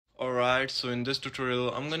Alright, so in this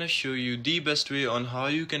tutorial I'm gonna show you the best way on how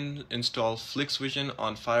you can install Flix Vision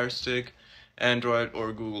on Firestick, Android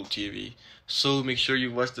or Google TV. So make sure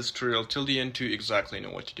you watch this tutorial till the end to exactly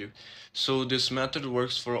know what to do. So this method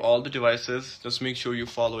works for all the devices, just make sure you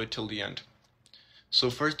follow it till the end.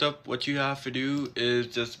 So first up, what you have to do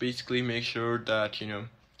is just basically make sure that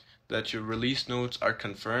that your release notes are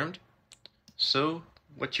confirmed. So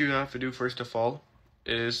what you have to do first of all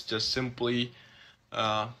is just simply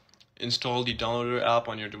install the downloader app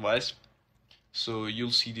on your device. So you'll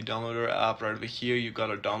see the downloader app right over here. You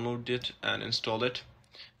gotta download it and install it,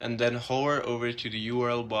 and then hover over to the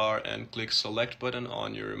URL bar and click select button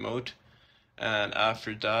on your remote, and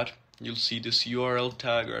after that you'll see this URL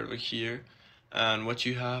tag right over here, and what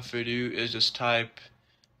you have to do is just type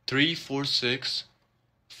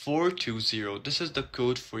 346420. This is the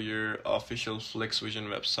code for your official Flix Vision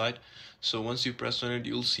website. So once you press on it,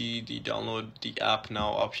 you'll see the download the app now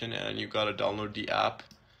option, and you gotta download the app.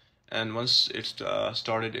 And once it's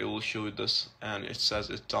started, it will show this, and it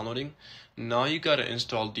says it's downloading. Now you gotta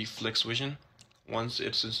install the Flix Vision. Once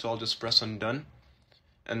it's installed, just press on done,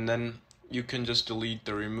 and then you can just delete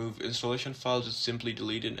the remove installation file. Just simply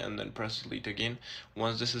delete it and then press delete again.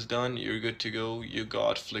 Once this is done, you're good to go. You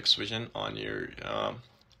got Flix Vision on your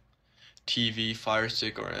TV,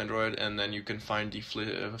 Firestick or Android, and then you can find the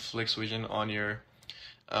Flix Vision on your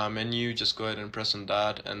menu. Just go ahead and press on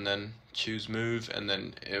that and then choose move, and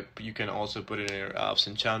then you can also put it in your apps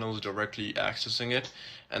and channels, directly accessing it,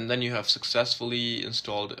 and then you have successfully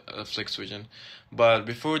installed Flix Vision. But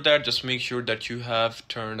before that, just make sure that you have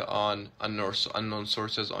turned on unknown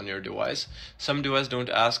sources on your device. Some devices don't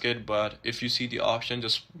ask it, but if you see the option,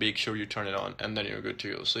 just make sure you turn it on, and then you're good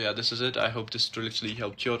to go. So yeah, this is it. I hope this literally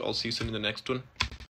helped you out. I'll see you soon in the next one.